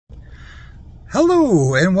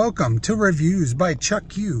Hello and welcome to Reviews by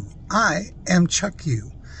Chuck U. I am Chuck U.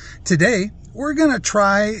 Today we're going to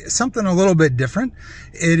try something a little bit different.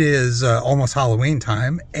 It is almost Halloween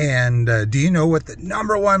time, and do you know what the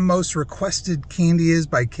 #1 most requested candy is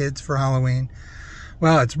by kids for Halloween?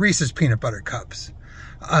 Well, it's Reese's Peanut Butter Cups.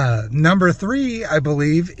 Number 3, I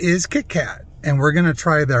believe, is Kit Kat, and we're going to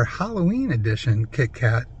try their Halloween edition Kit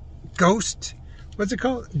Kat Ghost. What's it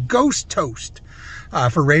called? Ghost Toast.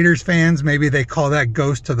 For Raiders fans, maybe they call that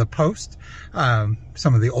Ghost to the Post.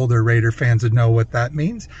 Some of the older Raider fans would know what that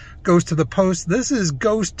means. Ghost to the Post. This is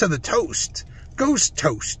Ghost to the Toast. Ghost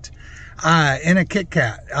Toast. In a Kit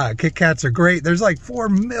Kat. Kit Kats are great. There's like 4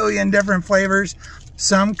 million different flavors.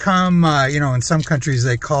 Some come, in some countries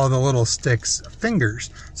they call the little sticks fingers.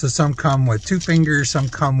 So some come with 2 fingers, some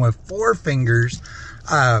come with 4 fingers.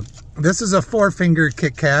 This is a 4-finger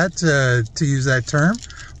Kit Kat, to use that term.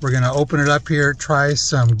 We're going to open it up here, try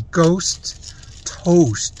some Ghost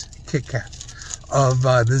Toast Kit Kat of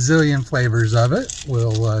the zillion flavors of it.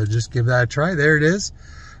 We'll just give that a try. There it is.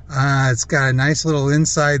 It's got a nice little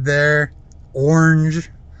inside there, orange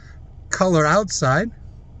color outside.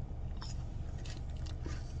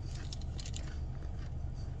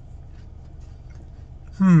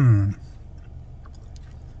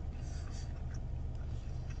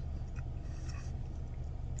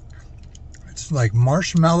 It's like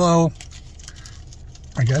marshmallow.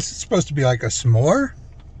 I guess it's supposed to be like a s'more.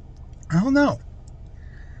 I don't know.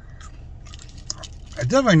 It's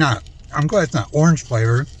definitely not. I'm glad it's not orange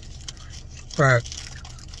flavor, but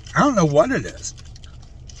I don't know what it is.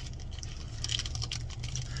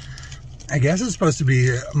 I guess it's supposed to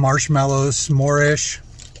be marshmallow, s'more-ish.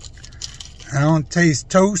 I don't taste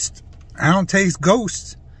toast. I don't taste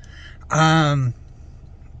ghosts. I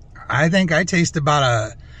think I taste about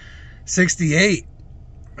a 68.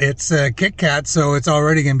 It's a Kit Kat, so it's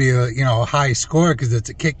already going to be a high score because it's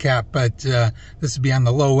a Kit Kat, but this would be on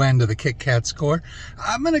the low end of the Kit Kat score.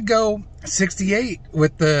 I'm going to go 68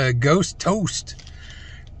 with the Ghost Toast.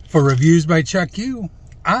 For Reviews by Chuck U,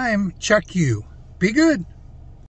 I'm Chuck U. Be good.